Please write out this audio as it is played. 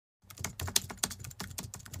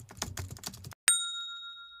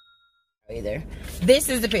either. This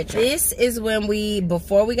is the picture. This is when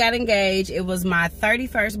before we got engaged. It was my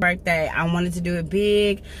 31st birthday. I wanted to do it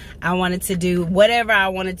big. I wanted to do whatever I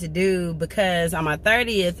wanted to do because on my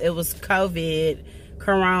 30th, it was COVID,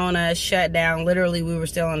 Corona, shutdown. Literally, we were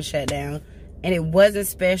still on a shutdown. And it wasn't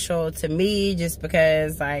special to me just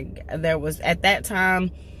because, like, at that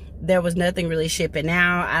time, there was nothing really shipping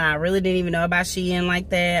out. And I really didn't even know about Shein like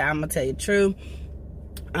that. I'm going to tell you the truth.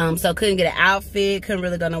 So couldn't get an outfit, couldn't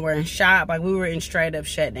really go nowhere and shop. Like, we were in straight up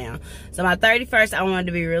shutdown. So my 31st, I wanted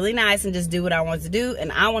to be really nice and just do what I wanted to do.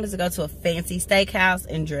 And I wanted to go to a fancy steakhouse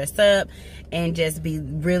and dress up and just be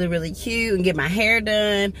really, really cute and get my hair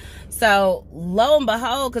done. So lo and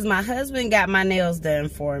behold, because my husband got my nails done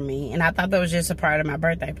for me, and I thought that was just a part of my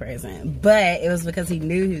birthday present, but it was because he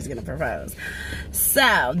knew he was gonna propose.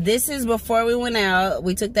 So this is before we went out.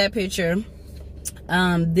 We took that picture.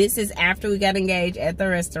 This is after we got engaged at the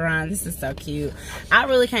restaurant. This is so cute. I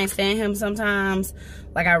really can't stand him sometimes.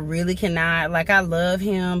 Like, I really cannot. Like, I love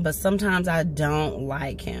him, but sometimes I don't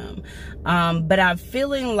like him. But I'm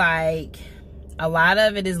feeling like a lot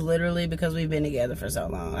of it is literally because we've been together for so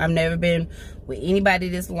long. I've never been with anybody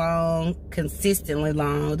this long, consistently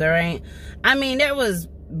long. There was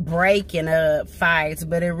breaking up fights,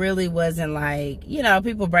 but it really wasn't like, you know,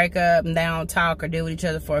 people break up and they don't talk or deal with each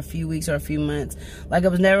other for a few weeks or a few months. Like, it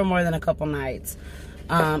was never more than a couple nights.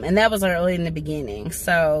 And that was early in the beginning.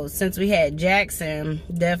 So since we had Jackson,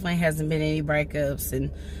 definitely hasn't been any breakups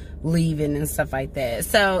and leaving and stuff like that.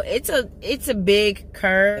 So it's a big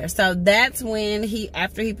curve. So that's when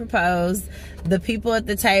after he proposed, the people at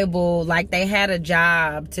the table, like, they had a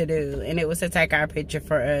job to do, and it was to take our picture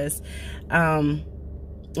for us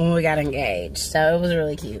when we got engaged. So it was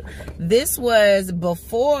really cute. This was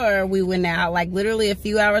before we went out, like literally a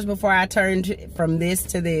few hours before I turned from this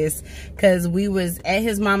to this, because we was at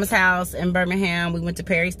his mama's house in Birmingham. We went to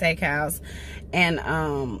Perry Steakhouse, and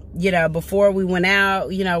you know, before we went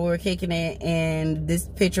out, you know, we were kicking it, and this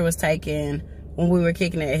picture was taken when we were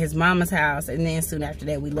kicking it at his mama's house. And then soon after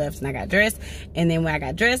that, we left and I got dressed. And then when I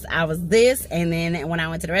got dressed, I was this. And then when I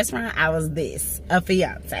went to the restaurant, I was this, a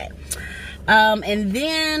fiance. And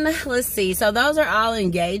then let's see, so those are all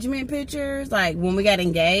engagement pictures, like when we got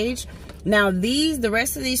engaged. Now the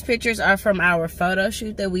rest of these pictures are from our photo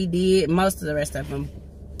shoot that we did. Most of the rest of them,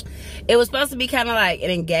 it was supposed to be kind of like an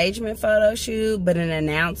engagement photo shoot, but an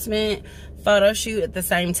announcement photo shoot at the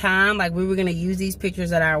same time. Like, we were going to use these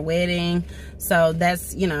pictures at our wedding. So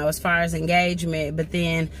that's, you know, as far as engagement. But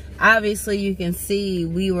then obviously you can see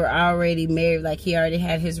we were already married. Like, he already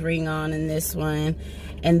had his ring on in this one.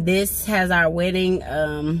 And this has our wedding,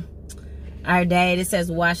 our date. It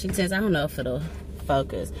says Washington's. I don't know if it'll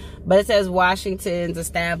focus, but it says Washington's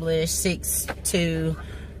established 6/2,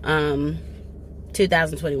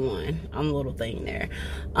 2021 on the little thing there.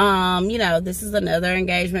 You know, this is another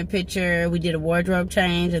engagement picture. We did a wardrobe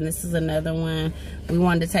change, and this is another one. We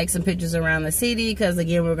wanted to take some pictures around the city because,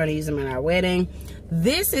 again, we're going to use them in our wedding.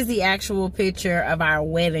 This is the actual picture of our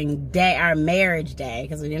wedding day, our marriage day,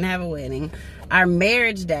 because we didn't have a wedding. Our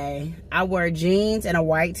marriage day, I wore jeans and a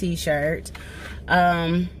white t-shirt.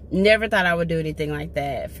 Never thought I would do anything like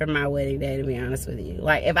that for my wedding day, to be honest with you.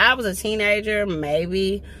 Like, if I was a teenager,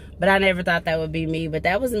 maybe, but I never thought that would be me. But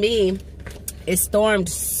that was me. It stormed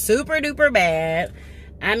super duper bad.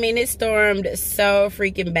 I mean, it stormed so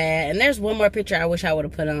freaking bad. And there's one more picture I wish I would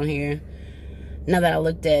have put on here, now that I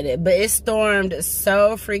looked at it. But it stormed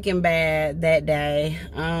so freaking bad that day.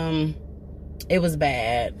 It was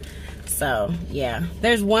bad. So, yeah.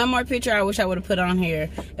 There's one more picture I wish I would have put on here.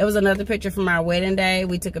 It was another picture from our wedding day.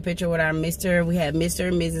 We took a picture with our Mr. We had Mr.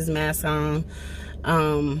 and Mrs. mask on.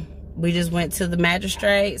 We just went to the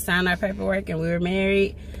magistrate, signed our paperwork, and we were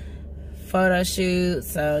married. Photo shoot.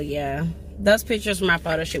 So, yeah. Those pictures from our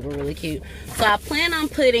photo shoot were really cute. So, I plan on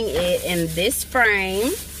putting it in this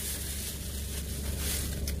frame.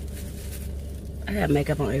 I got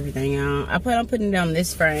makeup on everything, y'all. I plan on putting it on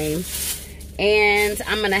this frame. And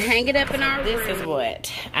I'm going to hang it up in our room. This is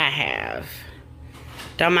what I have.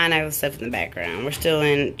 Don't mind all the stuff in the background. We're still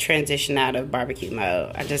in transition out of barbecue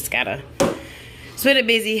mode. I just got to... It's been a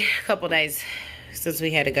busy couple days since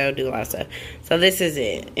we had to go do a lot of stuff. So this is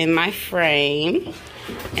it in my frame.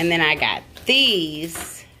 And then I got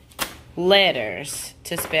these letters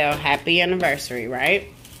to spell happy anniversary, right?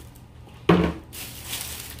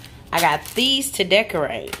 I got these to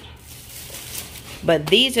decorate. But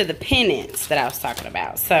these are the pennants that I was talking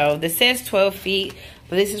about. So this says 12 feet,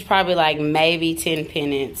 but this is probably like maybe 10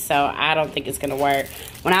 pennants. So I don't think it's going to work.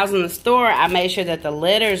 When I was in the store, I made sure that the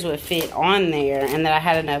letters would fit on there and that I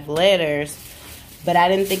had enough letters. But I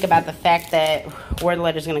didn't think about the fact that where the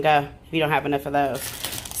letters going to go if you don't have enough of those.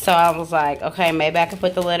 So I was like, okay, maybe I could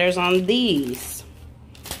put the letters on these.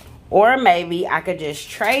 Or maybe I could just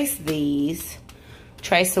trace these,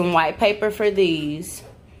 trace some white paper for these,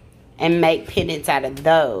 and make pendants out of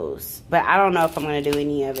those. But I don't know if I'm going to do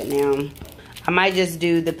any of it now. I might just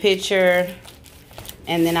do the picture,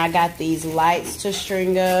 and then I got these lights to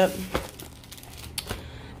string up.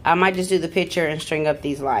 I might just do the picture and string up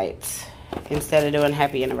these lights instead of doing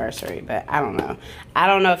happy anniversary. But I don't know. I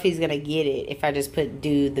don't know if he's going to get it if I just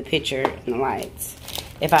do the picture and the lights.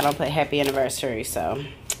 If I don't put happy anniversary, so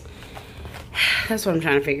that's what I'm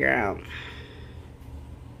trying to figure out.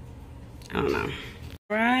 I don't know.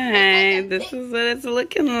 Right, this is what it's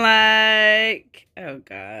looking like. Oh,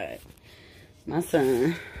 God. My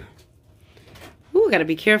son. Ooh, gotta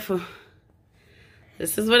be careful.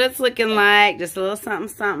 This is what it's looking like. Just a little something,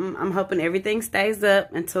 something. I'm hoping everything stays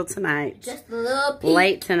up until tonight. Just a little peek.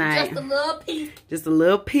 Late tonight. Just a little peek. Just a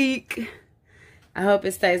little peek. I hope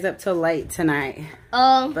it stays up till late tonight.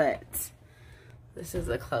 But this is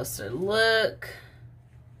a closer look.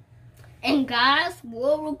 And guys,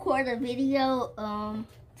 we'll record a video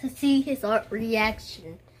to see his art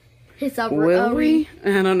reaction. Will we?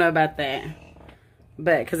 I don't know about that.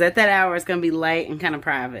 But because at that hour it's gonna be late and kind of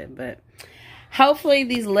private. But hopefully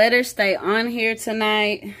these letters stay on here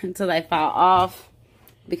tonight until they fall off,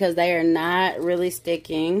 because they are not really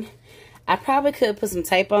sticking. I probably could put some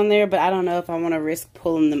tape on there, but I don't know if I want to risk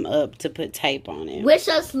pulling them up to put tape on it. Wish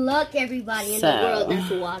us luck, everybody in the world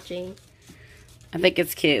that's watching. I think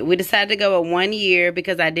it's cute. We decided to go with 1 year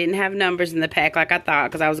because I didn't have numbers in the pack like I thought,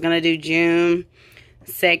 because I was going to do June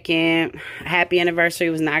 2nd. Happy anniversary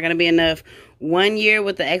was not going to be enough. 1 year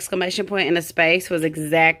with the exclamation point and a space was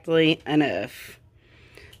exactly enough.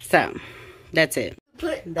 So, that's it.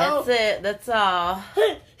 That's it. That's all.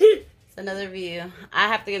 It's another view. I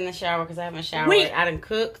have to get in the shower because I haven't showered. I done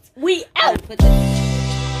cooked. We out.